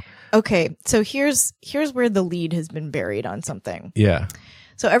right now. Okay, so here's where the lead has been buried on something. Yeah.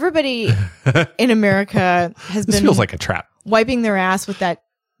 So everybody in America has this been feels like a trap. Wiping their ass with that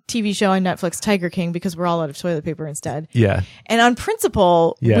TV show on Netflix, Tiger King, because we're all out of toilet paper instead. Yeah. And on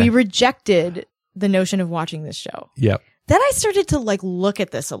principle, we rejected the notion of watching this show. Yep. Then I started to like look at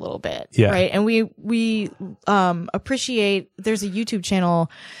this a little bit. Yeah. Right. And we appreciate, there's a YouTube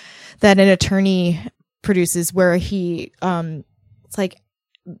channel that an attorney produces where he, it's like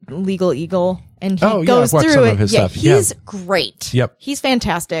Legal Eagle, and he goes through it. He's great. Yep. He's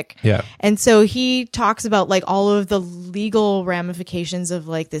fantastic. Yeah. And so he talks about like all of the legal ramifications of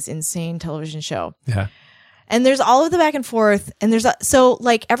like this insane television show. Yeah. And there's all of the back and forth, and so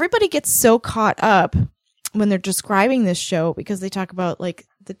like everybody gets so caught up when they're describing this show because they talk about like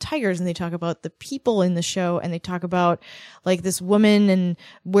the tigers and they talk about the people in the show and they talk about like this woman and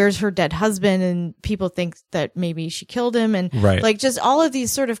where's her dead husband and people think that maybe she killed him and like just all of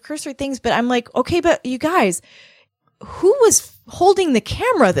these sort of cursory things. But I'm like, okay, but you guys, who was holding the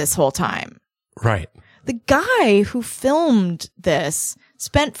camera this whole time? Right. The guy who filmed this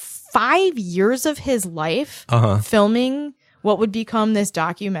spent 5 years of his life filming what would become this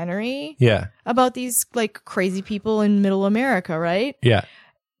documentary about these like crazy people in middle America, right? Yeah.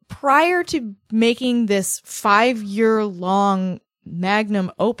 Prior to making this 5-year-long magnum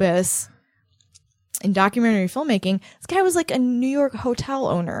opus in documentary filmmaking, this guy was like a New York hotel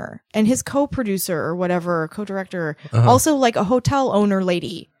owner, and his co-producer or whatever, co-director, also like a hotel owner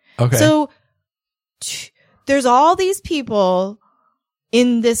lady. Okay. So there's all these people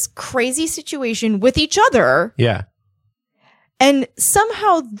in this crazy situation with each other. Yeah. And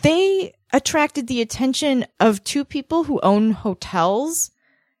somehow they attracted the attention of two people who own hotels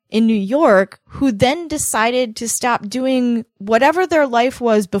in New York, who then decided to stop doing whatever their life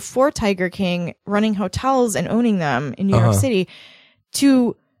was before Tiger King, running hotels and owning them in New York City,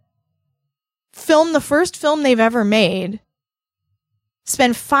 to film the first film they've ever made,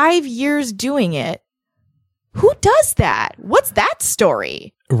 spend 5 years doing it. Who does that? What's that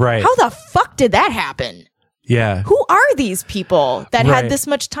story? Right. How the fuck did that happen? Yeah. Who are these people that had this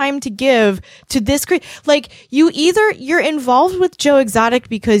much time to give to this? Like, you're involved with Joe Exotic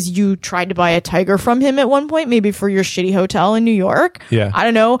because you tried to buy a tiger from him at one point, maybe for your shitty hotel in New York. Yeah. I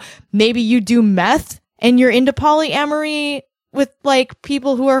don't know. Maybe you do meth and you're into polyamory with like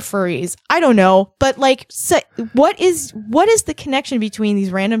people who are furries. I don't know. But like, so what is the connection between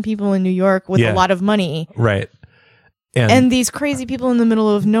these random people in New York with a lot of money? Right. And these crazy people in the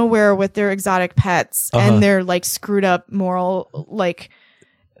middle of nowhere with their exotic pets and their like screwed up moral, or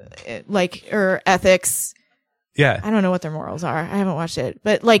ethics. Yeah. I don't know what their morals are. I haven't watched it,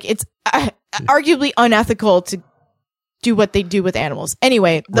 but like it's arguably unethical to do what they do with animals.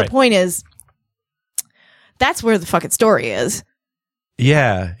 Anyway, the point is that's where the fucking story is.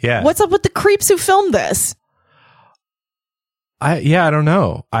 Yeah. Yeah. What's up with the creeps who filmed this? I don't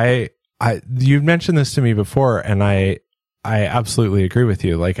know. You mentioned this to me before, and I absolutely agree with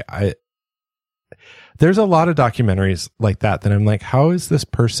you. Like, there's a lot of documentaries like that I'm like, how is this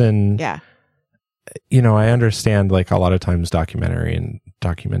person? Yeah. You know, I understand like a lot of times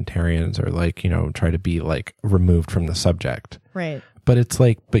documentarians are like, you know, try to be like removed from the subject. Right. But it's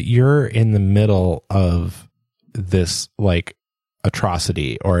like, but you're in the middle of this like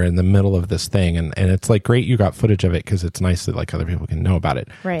atrocity or in the middle of this thing, and it's like great you got footage of it because it's nice that like other people can know about it,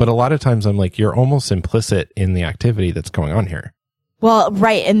 right? But a lot of times I'm like, you're almost implicit in the activity that's going on here. Well,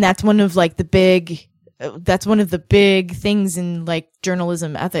 right. And that's one of like the big things in like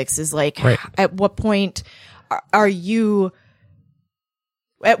journalism ethics is like, at what point are you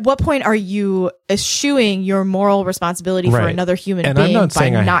At what point are you eschewing your moral responsibility for another human being I'm not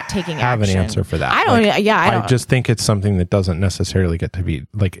saying by not taking action? I have an answer for that. I don't. I don't. I just think it's something that doesn't necessarily get to be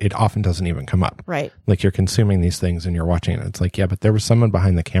like, it often doesn't even come up. Right. Like you're consuming these things and you're watching it. It's like, yeah, but there was someone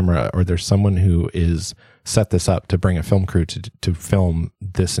behind the camera, or there's someone who is set this up to bring a film crew to film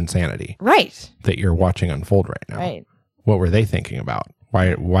this insanity. Right. That you're watching unfold right now. Right. What were they thinking about?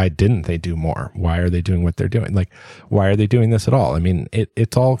 Why didn't they do more? Why are they doing what they're doing? Like, why are they doing this at all? I mean,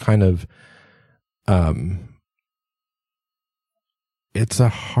 it's all kind of, it's a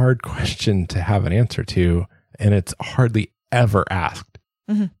hard question to have an answer to, and it's hardly ever asked.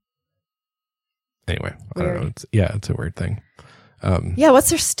 Mm-hmm. Anyway, weird. I don't know. It's a weird thing. What's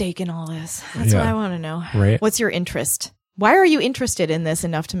their stake in all this? That's what I want to know. Right. What's your interest? Why are you interested in this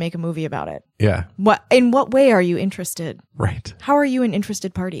enough to make a movie about it? Yeah. In what way are you interested? Right. How are you an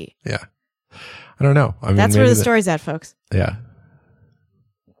interested party? Yeah. I don't know. I mean, that's where the story's at, folks. Yeah.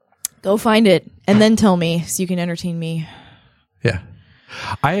 Go find it and then tell me so you can entertain me. Yeah.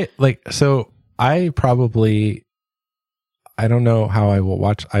 I don't know how I will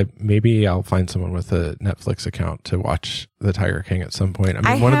watch. Maybe I'll find someone with a Netflix account to watch The Tiger King at some point.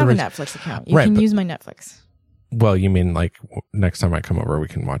 I have a Netflix account. You can use my Netflix. Well, you mean like next time I come over, we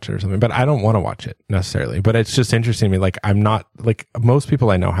can watch it or something, but I don't want to watch it necessarily, but it's just interesting to me. Like, I'm not like most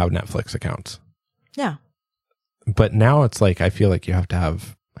people I know have Netflix accounts. Yeah. But now it's like, I feel like you have to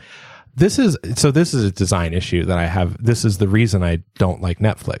have, this is a design issue that I have. This is the reason I don't like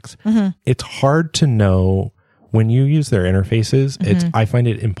Netflix. Mm-hmm. It's hard to know when you use their interfaces. Mm-hmm. I find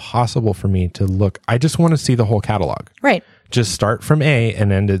it impossible for me to look. I just want to see the whole catalog. Right. Just start from A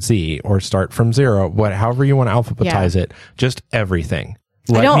and end at Z, or start from 0, however you want to alphabetize it. Just everything.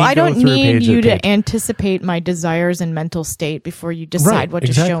 I don't need you to anticipate my desires and mental state before you decide what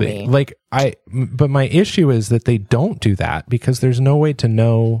to show me. But my issue is that they don't do that because there's no way to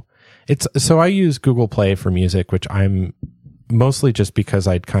know. So I use Google Play for music, which I'm mostly just because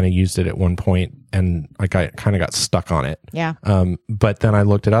I'd kind of used it at one point and like I kind of got stuck on it. Yeah. But then I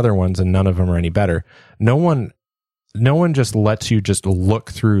looked at other ones and none of them are any better. No one just lets you just look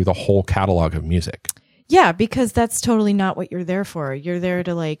through the whole catalog of music. Yeah, because that's totally not what you're there for. You're there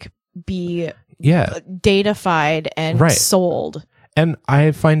to like be datafied and sold. And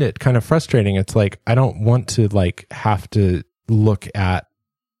I find it kind of frustrating. It's like, I don't want to like have to look at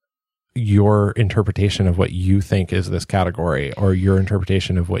your interpretation of what you think is this category, or your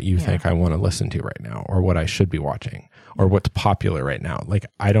interpretation of what you think I want to listen to right now, or what I should be watching, or what's popular right now. Like,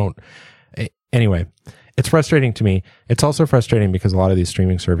 anyway, it's frustrating to me. It's also frustrating because a lot of these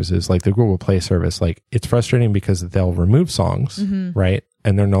streaming services, like the Google Play service, like it's frustrating because they'll remove songs, right?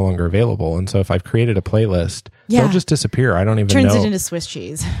 And they're no longer available. And so if I've created a playlist, they'll just disappear. I don't even know. Turns it into Swiss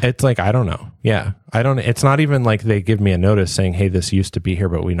cheese. It's like, I don't know. Yeah. It's not even like they give me a notice saying, hey, this used to be here,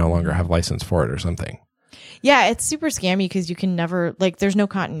 but we no longer have license for it or something. Yeah, it's super scammy because you can never, like, there's no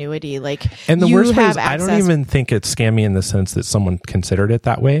continuity. Like, and the worst part is, I don't even think it's scammy in the sense that someone considered it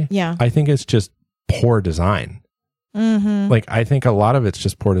that way. Yeah. I think it's just poor design. Mm-hmm. Like, I think a lot of it's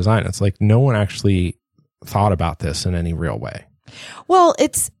just poor design. It's like no one actually thought about this in any real way. Well,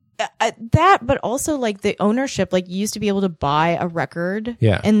 it's that, but also like the ownership. Like, you used to be able to buy a record,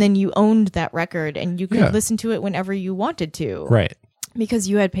 and then you owned that record, and you could listen to it whenever you wanted to, right? Because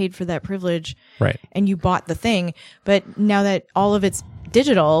you had paid for that privilege, right? And you bought the thing. But now that all of it's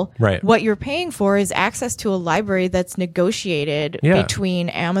digital, right, what you're paying for is access to a library that's negotiated between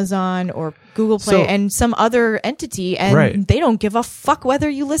Amazon or Google Play and some other entity, and they don't give a fuck whether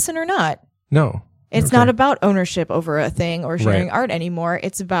you listen or not. No. It's not about ownership over a thing or sharing art anymore.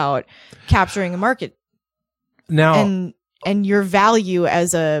 It's about capturing a market. Now, and your value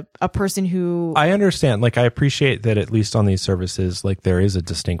as a person who... I understand. Like, I appreciate that at least on these services, like, there is a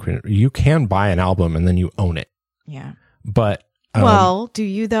distinction. You can buy an album and then you own it. Yeah. But... well, do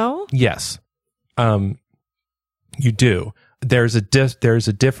you though? Yes. You do. There's a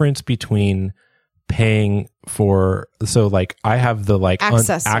difference between paying for, so like I have the like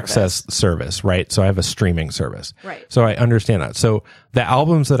access service, right? So I have a streaming service. Right. So I understand that. So the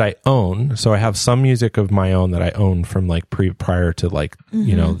albums that I own, so I have some music of my own that I own from like prior to like,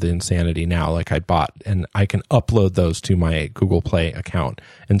 you know, the Insanity Now, like I bought, and I can upload those to my Google Play account.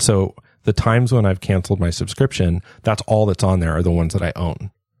 And so the times when I've canceled my subscription, that's all that's on there are the ones that I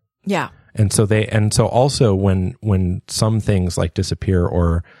own. Yeah. And so also when some things like disappear,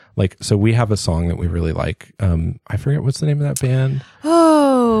 or like, so we have a song that we really like. I forget what's the name of that band.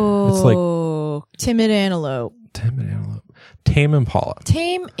 Oh, it's like Timid Antelope. Tame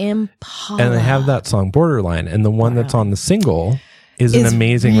Impala. And they have that song Borderline, and the one that's on the single is an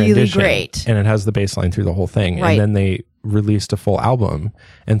amazing really rendition. Great. And it has the bass line through the whole thing. Right. And then released a full album.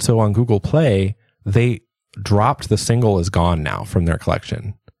 And so on Google Play, they dropped the single is gone now from their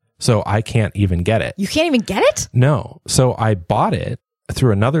collection. So I can't even get it. You can't even get it? No. So I bought it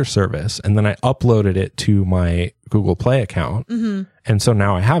through another service, and then I uploaded it to my Google Play account. Mm-hmm. And so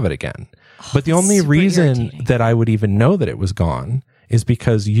now I have it again. But the only reason that I would even know that it was gone is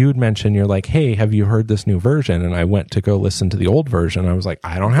because you'd mentioned, you're like, hey, have you heard this new version? And I went to go listen to the old version. I was like,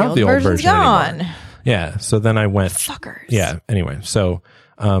 I don't have the old version anymore. Yeah. So then I went. Fuckers. Yeah. Anyway. So,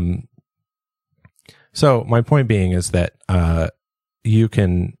 so my point being is that, you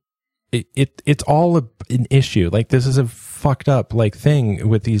can, it's all an issue. Like, this is a fucked up like thing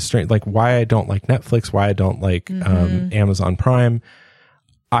with these like why I don't like Netflix, why I don't like, Amazon Prime.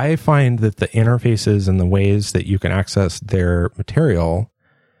 I find that the interfaces and the ways that you can access their material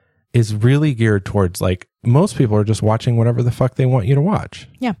is really geared towards, like, most people are just watching whatever the fuck they want you to watch.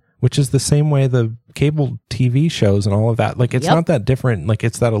 Yeah. Which is the same way the cable TV shows and all of that. Like, it's not that different. Like,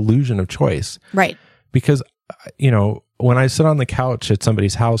 it's that illusion of choice. Right. Because, you know, when I sit on the couch at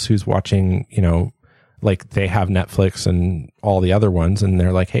somebody's house who's watching, you know, like, they have Netflix and all the other ones, and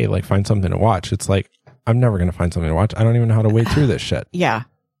they're like, hey, like, find something to watch. It's like, I'm never going to find something to watch. I don't even know how to wade through this shit. Yeah.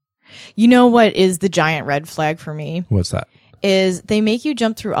 You know what is the giant red flag for me? What's that? Is they make you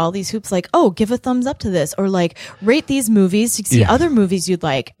jump through all these hoops, like, oh, give a thumbs up to this, or like rate these movies to see other movies you'd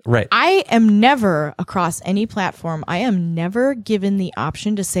like. Right. I am never, across any platform, I am never given the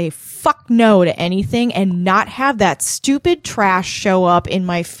option to say fuck no to anything and not have that stupid trash show up in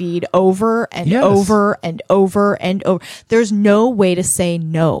my feed over and over and over and over. There's no way to say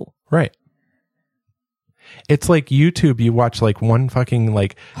no. Right. It's like YouTube, you watch like one fucking,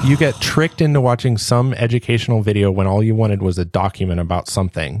 like, you get tricked into watching some educational video when all you wanted was a document about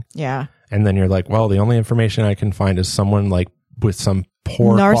something. Yeah. And then you're like, well, the only information I can find is someone like with some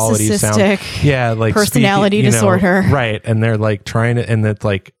poor quality sound. Yeah, like personality disorder. Right. And they're like trying to, and it's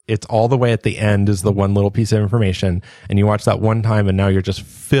like, it's all the way at the end is the one little piece of information. And you watch that one time and now you're just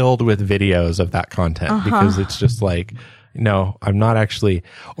filled with videos of that content because it's just like, no, I'm not actually.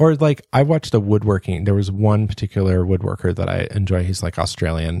 Or like, I watched a woodworking. There was one particular woodworker that I enjoy. He's like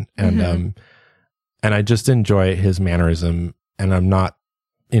Australian, and I just enjoy his mannerism. And I'm not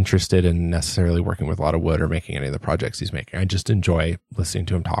interested in necessarily working with a lot of wood or making any of the projects he's making. I just enjoy listening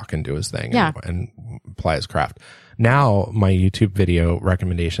to him talk and do his thing and apply his craft. Now, my YouTube video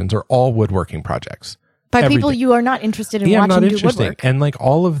recommendations are all woodworking projects by people you are not interested in watching do woodwork. And like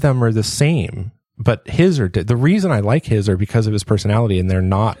all of them are the same. But his are, the reason I like his are because of his personality, and they're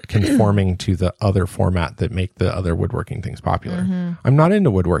not conforming to the other format that make the other woodworking things popular. I'm not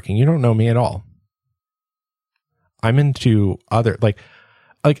into woodworking. You don't know me at all. I'm into other, like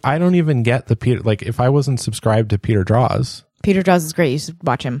I don't even get the Peter, like if I wasn't subscribed to Peter Draws. Peter Draws is great. You should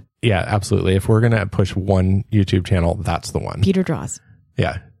watch him. Yeah, absolutely. If we're going to push one YouTube channel, that's the one. Peter Draws.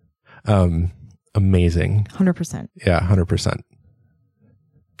 Yeah. Amazing. 100%. Yeah, 100%.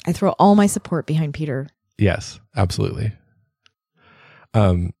 I throw all my support behind Peter. Yes, absolutely.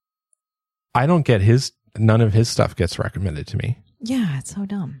 I don't get none of his stuff gets recommended to me. Yeah, it's so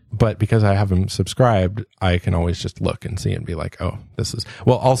dumb. But because I have him subscribed, I can always just look and see and be like, oh, this is,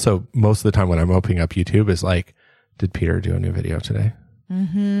 well, also most of the time when I'm opening up YouTube is like, did Peter do a new video today?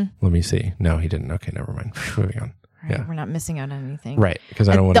 Let me see. No, he didn't. Okay, never mind. Moving on. Right, yeah. We're not missing out on anything. Right. Because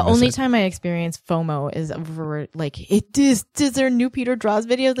I don't want to. The only time I experience FOMO is over like, is there a new Peter Draws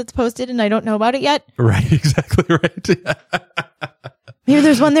video that's posted and I don't know about it yet? Right. Exactly right. Maybe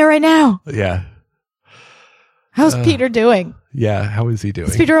there's one there right now. Yeah. How's Peter doing? Yeah. How is he doing?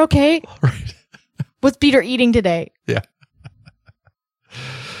 Is Peter okay? Right. What's Peter eating today? Yeah.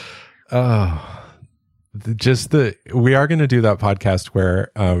 Oh. We are going to do that podcast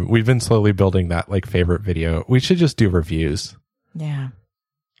where we've been slowly building that like favorite video. We should just do reviews. Yeah.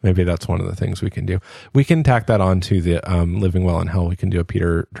 Maybe that's one of the things we can do. We can tack that on to the Living Well in Hell. We can do a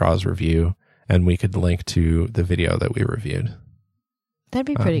Peter Draws review, and we could link to the video that we reviewed. That'd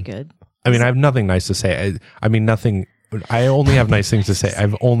be pretty good. I mean, I have nothing nice to say. I mean, nothing. I only have nice things to say. I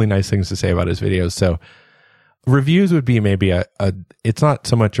have only nice things to say about his videos. So reviews would be maybe it's not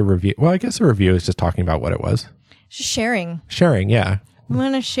so much a review. Well, I guess a review is just talking about what it was. Just sharing. Sharing, yeah. We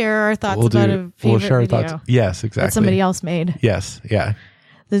want to share our thoughts about a favorite video. Thoughts. Yes, exactly. That somebody else made. Yes, yeah.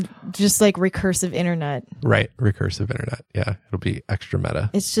 Just like recursive internet. Right, recursive internet. Yeah, it'll be extra meta.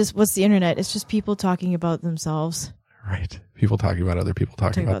 It's just, what's the internet? It's just people talking about themselves. Right. People talking about other people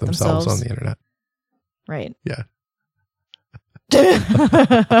talking about themselves on the internet. Right. Yeah.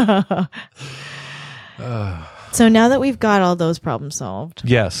 So now that we've got all those problems solved.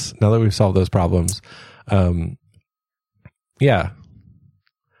 Yes. Now that we've solved those problems. Yeah.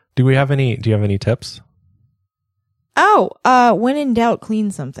 Do you have any tips? Oh, when in doubt,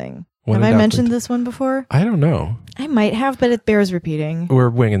 clean something. Have I mentioned this one before? I don't know. I might have, but it bears repeating. We're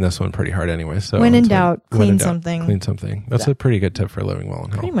winging this one pretty hard anyway. So when in doubt, clean something. Clean something. That's a pretty good tip for living well in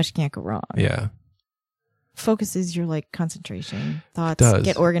health. Pretty much can't go wrong. Yeah. Focuses your like concentration, thoughts,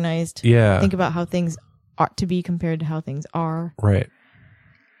 get organized. Yeah. Think about how things ought to be compared to how things are. Right.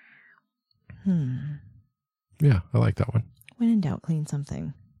 Yeah, I like that one. When in doubt, clean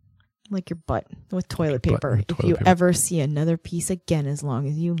something. Like your butt with toilet paper. If you ever see another piece again as long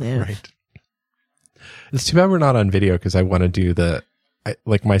as you live. Right. It's too bad we're not on video because I want to do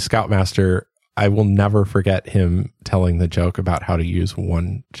like my Scoutmaster. I will never forget him telling the joke about how to use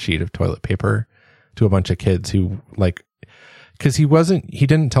one sheet of toilet paper to a bunch of kids who like, because he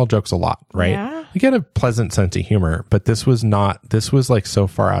didn't tell jokes a lot, right? Yeah. He had a pleasant sense of humor, but this was like so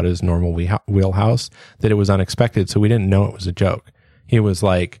far out of his normal wheelhouse that it was unexpected. So we didn't know it was a joke. He was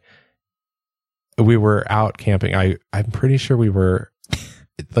like, we were out camping. I'm pretty sure we were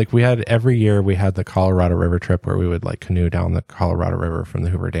like, every year we had the Colorado River trip where we would like canoe down the Colorado River from the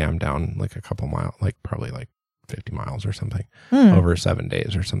Hoover Dam down like a couple miles, like probably like 50 miles or something over 7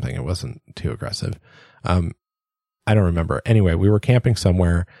 days or something. It wasn't too aggressive. I don't remember. Anyway, we were camping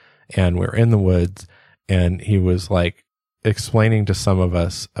somewhere and we were in the woods and he was like explaining to some of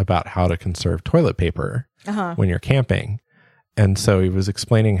us about how to conserve toilet paper when you're camping. And so he was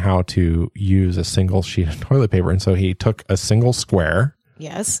explaining how to use a single sheet of toilet paper. And so he took a single square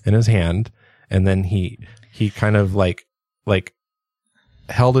in his hand, and then he kind of like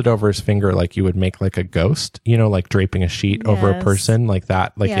held it over his finger like you would make like a ghost, like draping a sheet over a person like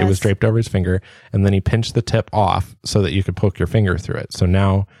that. Like it was draped over his finger. And then he pinched the tip off so that you could poke your finger through it. So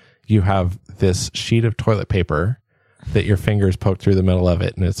now you have this sheet of toilet paper that your fingers poke through the middle of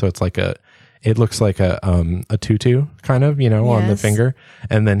it. And so it's like it looks like a tutu kind of, on the finger.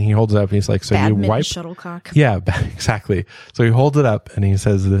 And then he holds it up and he's like, so Badminton you wipe shuttlecock. Yeah, exactly. So he holds it up and he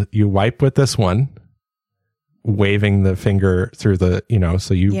says that you wipe with this one, waving the finger through the,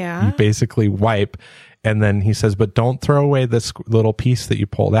 so you basically wipe. And then he says, but don't throw away this little piece that you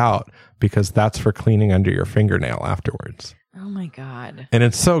pulled out because that's for cleaning under your fingernail afterwards. Oh my God. And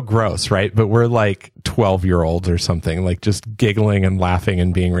it's so gross, right? But we're like 12-year-olds or something, like just giggling and laughing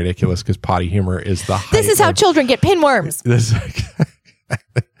and being ridiculous because potty humor is the height. This is how children get pinworms.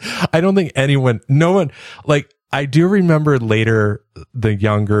 I don't think no one, like, I do remember later the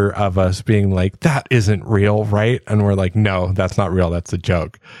younger of us being like, that isn't real, right? And we're like, no, that's not real. That's a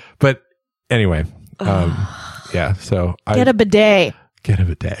joke. But anyway, yeah. So get a bidet. Get a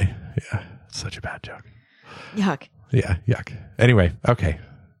bidet. Yeah. It's such a bad joke. Yuck. Yeah. Yuck. Anyway. Okay.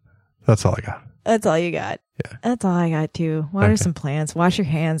 That's all I got. That's all you got. Yeah. That's all I got too. Water some plants. Wash your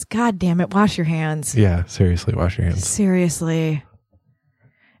hands. God damn it. Wash your hands. Yeah. Seriously. Wash your hands. Seriously.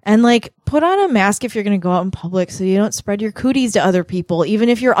 And like, put on a mask if you're going to go out in public so you don't spread your cooties to other people, even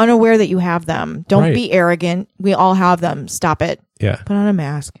if you're unaware that you have them. Don't be arrogant. We all have them. Stop it. Yeah. Put on a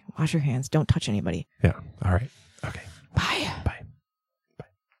mask. Wash your hands. Don't touch anybody. Yeah. All right. Okay. Bye.